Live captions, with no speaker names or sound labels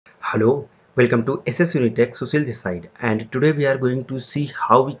Hello, welcome to SS Unitech Susil this side, and today we are going to see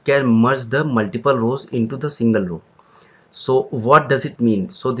how we can merge the multiple rows into the single row. So what does it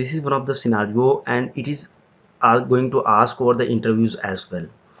mean? So this is one of the scenario and it is going to ask over the interviews as well.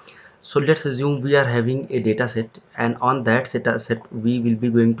 So let's assume we are having a data set, and on that data set we will be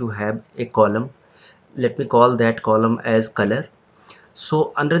going to have a column. Let me call that column as color.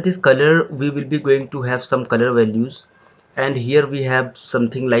 So under this color we will be going to have some color values, and here we have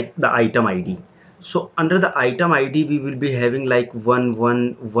something like the item ID. So under the item ID we will be having like 1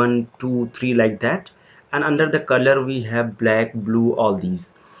 1 1 2 3 like that, and under the color we have black, blue, all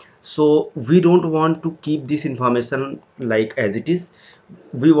these. So we don't want to keep this information like as it is.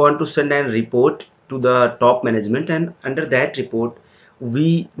 We want to send a report to the top management, and under that report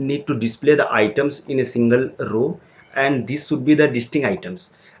we need to display the items in a single row, and this should be the distinct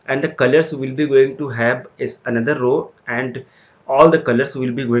items, and the colors will be going to have is another row, and all the colors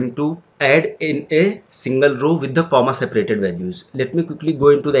will be going to add in a single row with the comma separated values. Let me quickly go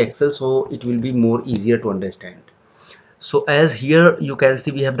into the Excel so it will be more easier to understand. So as here you can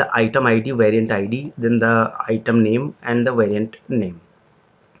see we have the item ID, variant ID, then the item name and the variant name.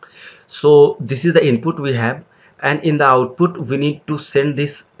 So this is the input we have, and in the output we need to send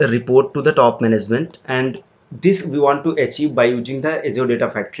this report to the top management, and this we want to achieve by using the Azure Data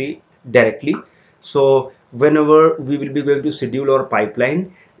Factory directly. So whenever we will be going to schedule our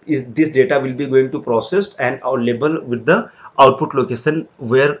pipeline, is this data will be going to processed and our label with the output location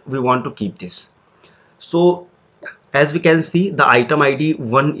where we want to keep this. So as we can see, the item ID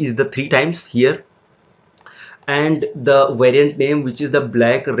 1 is the 3 times here, and the variant name which is the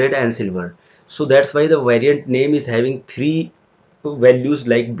black, red and silver. So that's why the variant name is having 3 values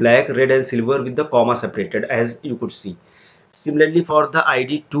like black, red and silver with the comma separated, as you could see. Similarly for the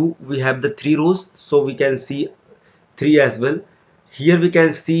ID 2 we have the 3 rows, so we can see 3 as well. Here we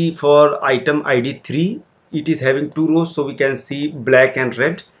can see for item ID 3 it is having 2 rows, so we can see black and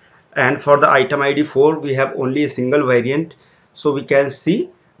red, and for the item ID 4 we have only a single variant, so we can see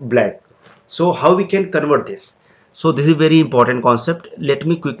black. So how we can convert this? So this is very important concept. Let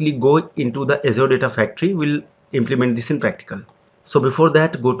me quickly go into the Azure Data Factory. We'll implement this in practical. So before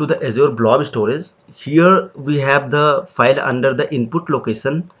that, go to the Azure Blob storage. Here we have the file under the input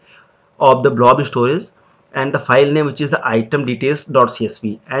location of the blob storage, and the file name which is the item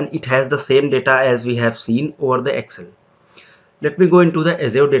details.csv, and it has the same data as we have seen over the Excel. Let me go into the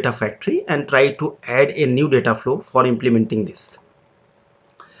Azure Data Factory and try to add a new data flow for implementing this.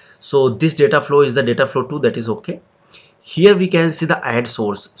 So this data flow is the data flow 2, that is okay. Here we can see the add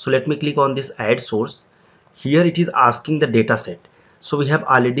source. So let me click on this add source. Here it is asking the data set. So we have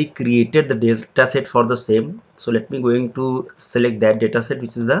already created the data set for the same. So let me going to select that data set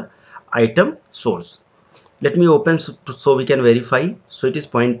which is the item source. Let me open so we can verify. So it is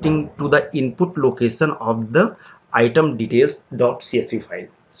pointing to the input location of the item details.csv file.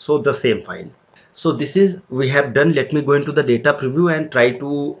 So the same file. So this is we have done. Let me go into the data preview and try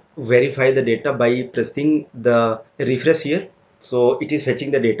to verify the data by pressing the refresh here. So it is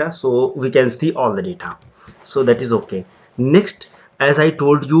fetching the data, so we can see all the data. So that is okay. Next, as I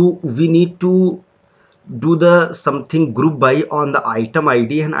told you, we need to do the something group by on the item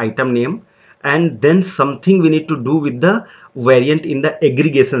ID and item name, and then something we need to do with the variant in the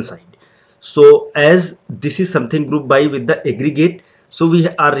aggregation side. So as this is something group by with the aggregate, so we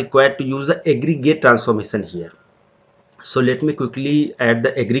are required to use the aggregate transformation here. So let me quickly add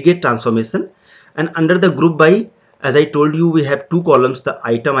the aggregate transformation, and under the group by, as I told you, we have 2 columns, the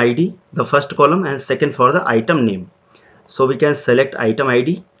item ID, the first column, and second for the item name. So we can select item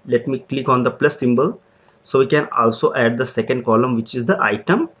ID. Let me click on the plus symbol. So we can also add the second column which is the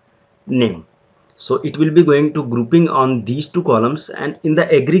item name. So it will be going to grouping on these 2 columns, and in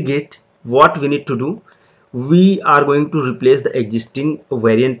the aggregate what we need to do, we are going to replace the existing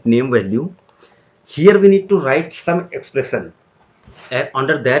variant name value. Here we need to write some expression, and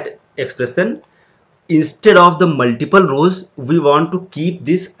under that expression, instead of the multiple rows, we want to keep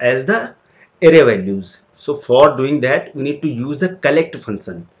this as the array values. So for doing that we need to use the collect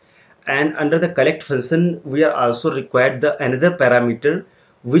function, and under the collect function we are also required the another parameter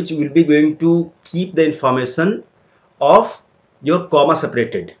which will be going to keep the information of your comma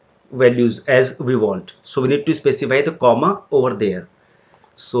separated values as we want. So we need to specify the comma over there.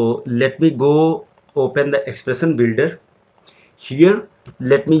 So let me go open the expression builder. Here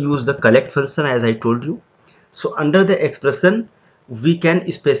let me use the collect function as I told you. So under the expression we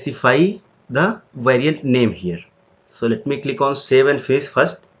can specify the variant name here. So let me click on save and finish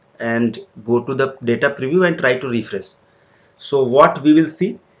first and go to the data preview and try to refresh. So what we will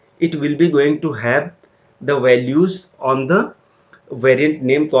see, it will be going to have the values on the variant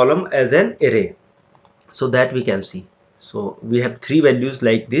name column as an array, so that we can see. So we have 3 values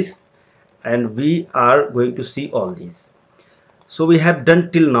like this, and we are going to see all these. So we have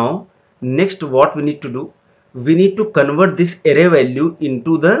done till now. Next, what we need to do, we need to convert this array value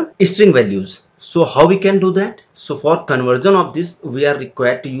into the string values. So how we can do that? So for conversion of this, we are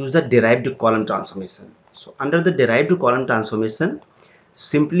required to use the derived column transformation. So under the derived column transformation,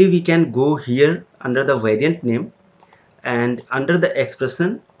 simply we can go here under the variant name, and under the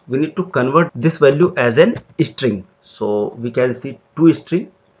expression we need to convert this value as an string. So we can see 2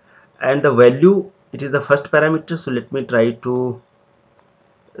 string, and the value, it is the first parameter. So let me try to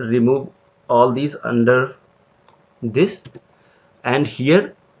remove all these under this, and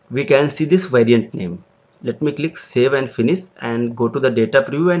here we can see this variant name. Let me click save and finish and go to the data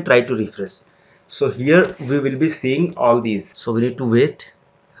preview and try to refresh. So here we will be seeing all these. So we need to wait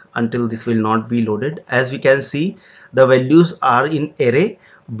until this will not be loaded. As we can see, the values are in array,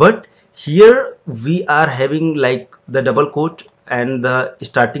 but here we are having like the double quote and the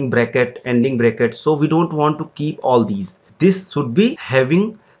starting bracket, ending bracket. So we don't want to keep all these. This should be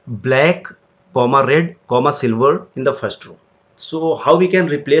having black, comma red, comma silver in the first row. So how we can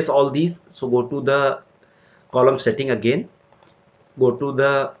replace all these? So go to the column setting again, go to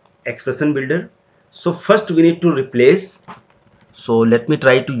the expression builder. So first we need to replace. So let me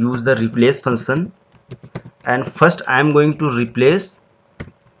try to use the replace function, and first I am going to replace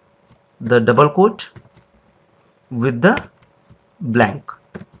the double quote with the blank.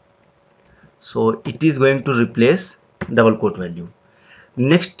 So it is going to replace double quote value.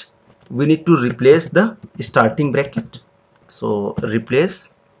 Next we need to replace the starting bracket. So replace,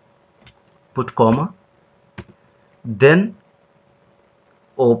 put comma, then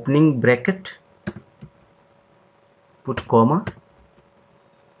opening bracket, put comma,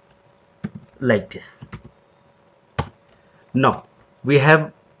 like this. Now we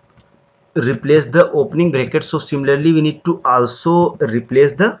have replaced the opening bracket, so similarly we need to also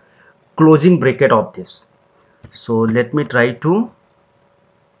replace the closing bracket of this. So let me try to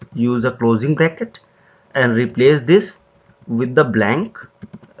use the closing bracket and replace this with the blank,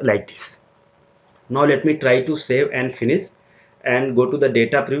 like this. Now let me try to save and finish and go to the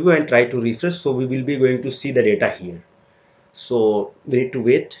data preview and try to refresh. So we will be going to see the data here. So we need to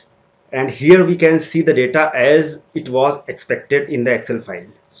wait, and here we can see the data as it was expected in the Excel file.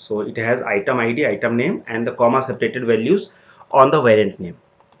 So it has item ID, item name, and the comma separated values on the variant name,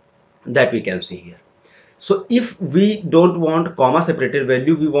 that we can see here. So if we don't want comma separated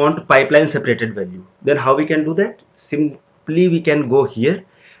value, we want pipeline separated value, then how we can do that? Simply we can go here,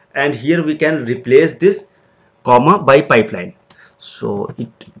 and here we can replace this comma by pipeline. So it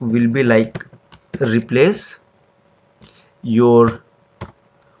will be like replace your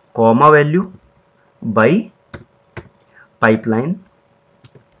comma value by pipeline,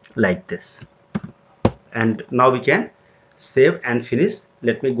 like this. And now we can save and finish.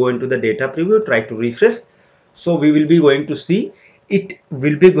 Let me go into the data preview, try to refresh. So we will be going to see it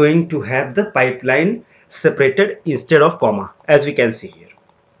will be going to have the pipeline separated instead of comma, as we can see here.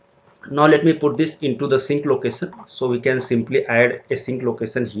 Now let me put this into the sync location. So we can simply add a sync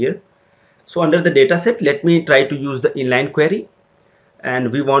location here. So under the dataset, let me try to use the inline query,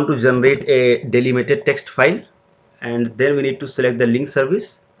 and we want to generate a delimited text file, and then we need to select the link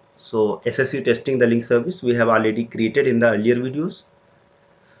service. So SSU testing, the link service we have already created in the earlier videos.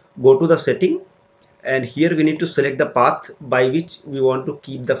 Go to the setting, and here we need to select the path by which we want to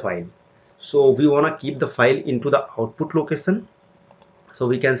keep the file. So we want to keep the file into the output location, so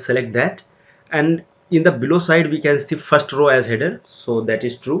we can select that, and in the below side we can see first row as header, so that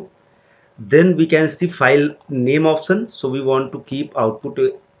is true. Then we can see file name option, so we want to keep output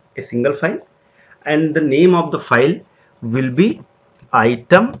a single file, and the name of the file will be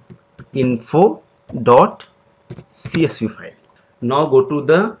item info.csv file. Now go to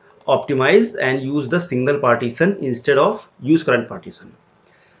the optimize and use the single partition instead of use current partition.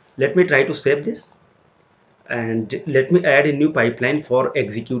 Let me try to save this, and let me add a new pipeline for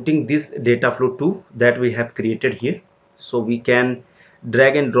executing this data flow 2 that we have created here. So we can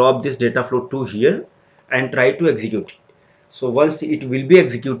drag and drop this data flow 2 here and try to execute it. So once it will be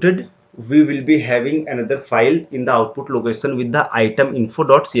executed, we will be having another file in the output location with the item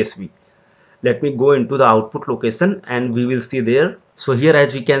info.csv. Let me go into the output location and we will see there. So here,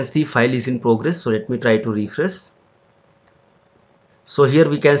 as we can see, file is in progress. So let me try to refresh. So here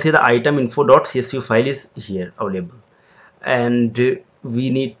we can see the item info.csv file is here available, and we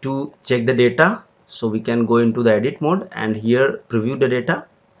need to check the data. So we can go into the edit mode and here preview the data.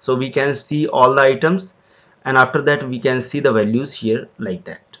 So we can see all the items, and after that we can see the values here like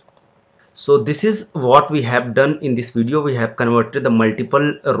that. So this is what we have done in this video. We have converted the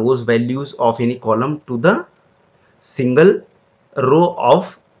multiple rows values of any column to the single row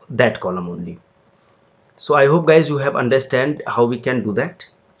of that column only. So I hope guys you have understand how we can do that.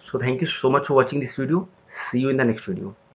 So thank you so much for watching this video. See you in the next video.